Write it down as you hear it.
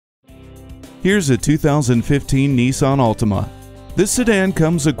Here's a 2015 Nissan Altima. This sedan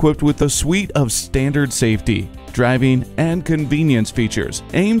comes equipped with a suite of standard safety, driving, and convenience features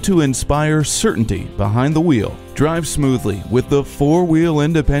aimed to inspire certainty behind the wheel. Drive smoothly with the 4-wheel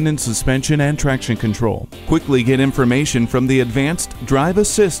independent suspension and traction control. Quickly get information from the advanced Drive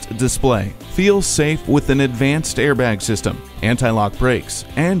Assist display. Feel safe with an advanced airbag system, anti-lock brakes,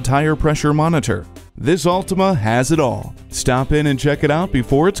 and tire pressure monitor. This Altima has it all. Stop in and check it out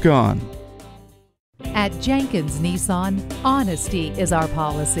before it's gone. At Jenkins Nissan, honesty is our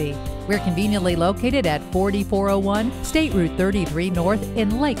policy. We're conveniently located at 4401 State Route 33 North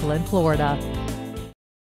in Lakeland, Florida.